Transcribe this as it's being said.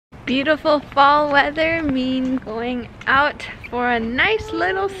Beautiful fall weather mean going out for a nice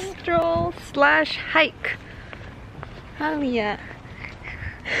little stroll slash hike. Halia.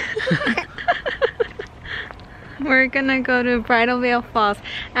 We're gonna go to Bridal Veil Falls.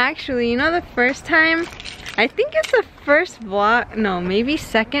 Actually, you know the first time, I think it's the first vlog, no, maybe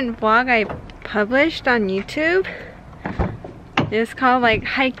second vlog I published on YouTube. It's called like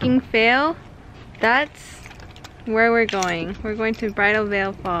Hiking Fail. That's where we're going. We're going to Bridal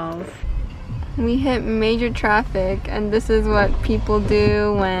Veil Falls. We hit major traffic, and this is what people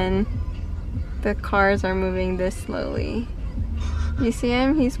do when the cars are moving this slowly. You see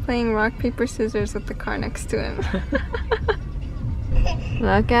him? He's playing rock, paper, scissors with the car next to him.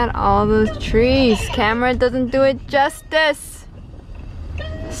 Look at all those trees. Camera doesn't do it justice.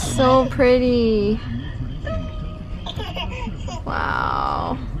 So pretty.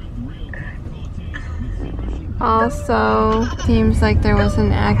 Wow. Also, seems like there was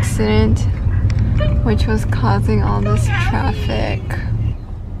an accident which was causing all this traffic.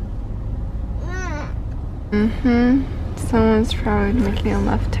 Someone's probably making a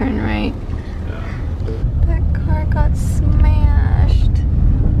left turn, right? That car got smashed.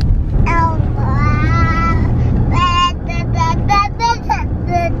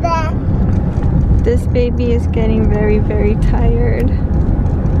 This baby is getting very, very tired.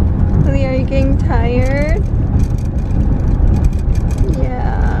 Lily, are you getting tired?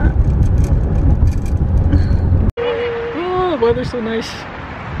 Yeah. Oh, the weather's so nice.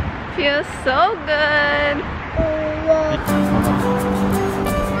 Feels so good.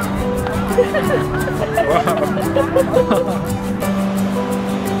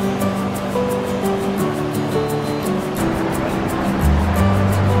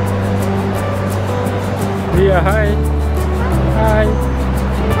 Yeah, hi. Hi.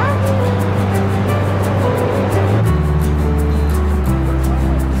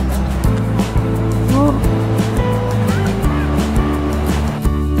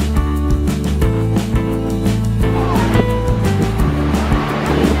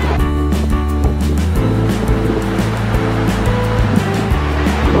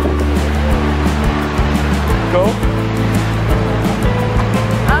 Go.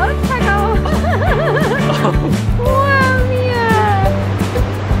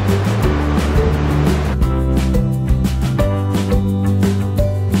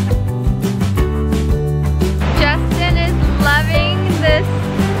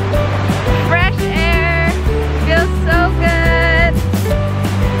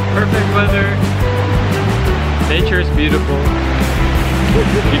 Perfect weather. Nature is beautiful.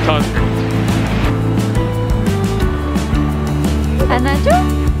 Utah's great. Anajo?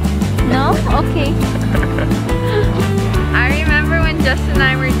 No? Okay. I remember when Justin and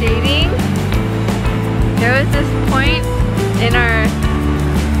I were dating, there was this point in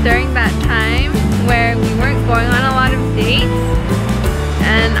during that time where we weren't going on a lot of dates,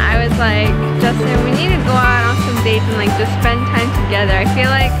 and I was like, Justin, we need to go out on some dates and like just spend time together. I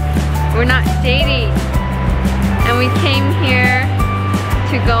feel like we're not dating. And we came here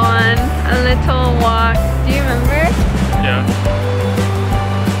to go on a little walk. Do you remember? Yeah.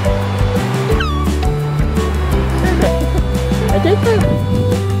 I did that.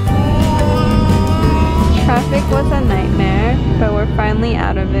 Traffic was a nightmare, but we're finally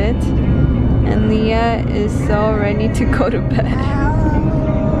out of it. And Leah is so ready to go to bed.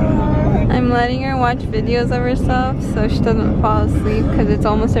 I'm letting her watch videos of herself so she doesn't fall asleep because it's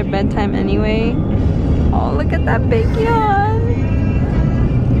almost her bedtime anyway. Oh, look at that big yawn.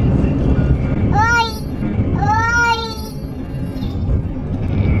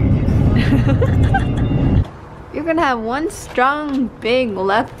 You're gonna have one strong, big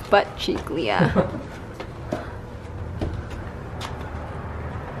left butt cheek, Leah.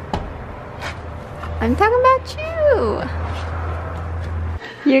 I'm talking about you.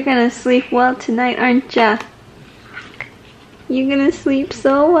 You're gonna sleep well tonight, aren't ya? You're gonna sleep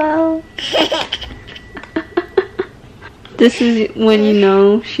so well. This is when you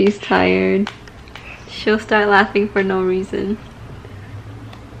know she's tired. She'll start laughing for no reason.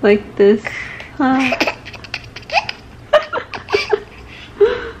 Like this. Huh?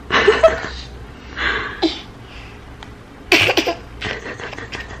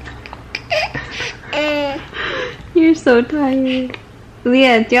 You're so tired.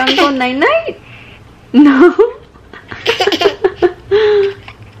 Leah, do you want to go night-night? No?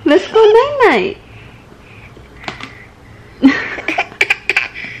 Let's go night-night.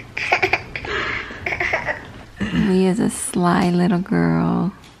 Leah's a sly little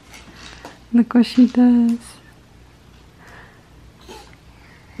girl. Look what she does.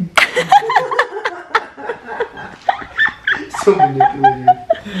 So manipulative.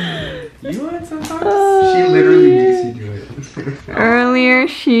 Earlier,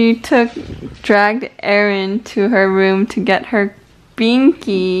 she dragged Erin to her room to get her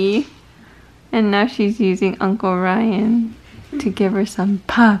binky. And now she's using Uncle Ryan to give her some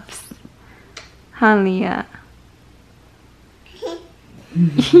puffs. Huh, Leah?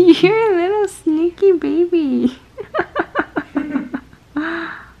 You're a little sneaky baby.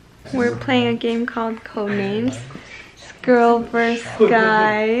 We're playing a game called Codenames. It's girl versus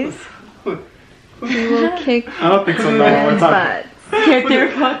guys. We will kick I don't think so. No, butts. Kick their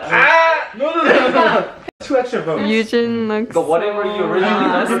butts. Ah! No. 2 extra votes. Eugene looks But whatever you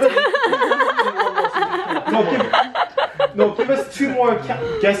originally No, give us 2 more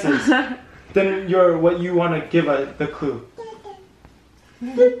guesses. Then what you want to give the clue.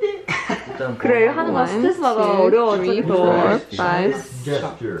 그래 하나가 스트레스가 어려워져. 3, 4, 5,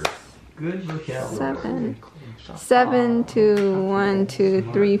 Gestures. Good vocabulary. 7 to 1, 2,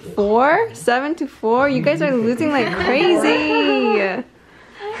 3, 4. 7 to 4. You guys are losing like crazy.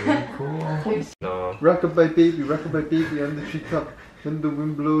 No. Rockabye baby on the treetop. When the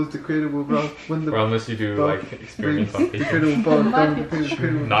wind blows, the cradle will rock. When the Or unless you do like experiments on the cradle will fall down. The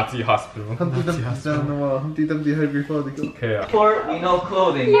cradle will Nazi hospital. Humpty Dumpty down the wall. Humpty Dumpty had before they go. Okay. For we know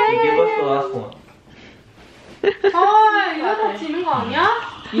clothing. Give us the last one. 아, 이거 다 지는 거 아니야?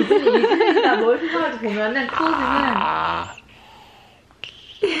 이준이가 뭘 생각할지 보면은 클로징은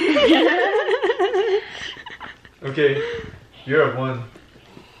Okay. Europe won.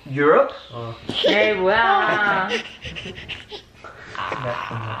 Europe? 에이 뭐야.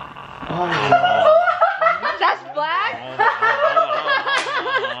 That's black?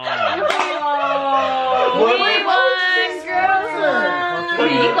 We won, girls won. 우리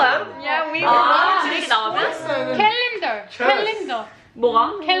이긴 거야? Yeah, we 아, 이렇게 나오면? 캘린더.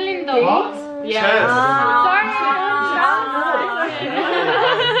 뭐가? 캘린더. Chess.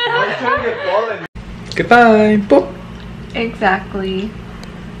 Goodbye. Boop. Exactly.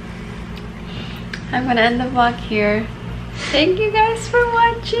 I'm gonna end the vlog here. Thank you guys for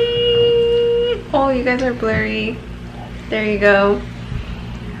watching. Oh, you guys are blurry. There you go.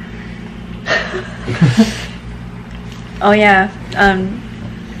 Oh yeah,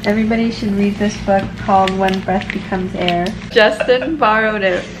 everybody should read this book called When Breath Becomes Air. Justin borrowed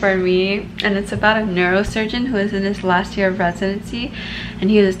it for me, and it's about a neurosurgeon who is in his last year of residency, and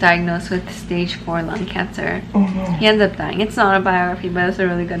he was diagnosed with stage 4 lung cancer. Oh no. He ends up dying. It's not a biography, but it's a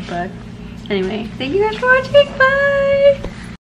really good book. Anyway, thank you guys for watching. Bye!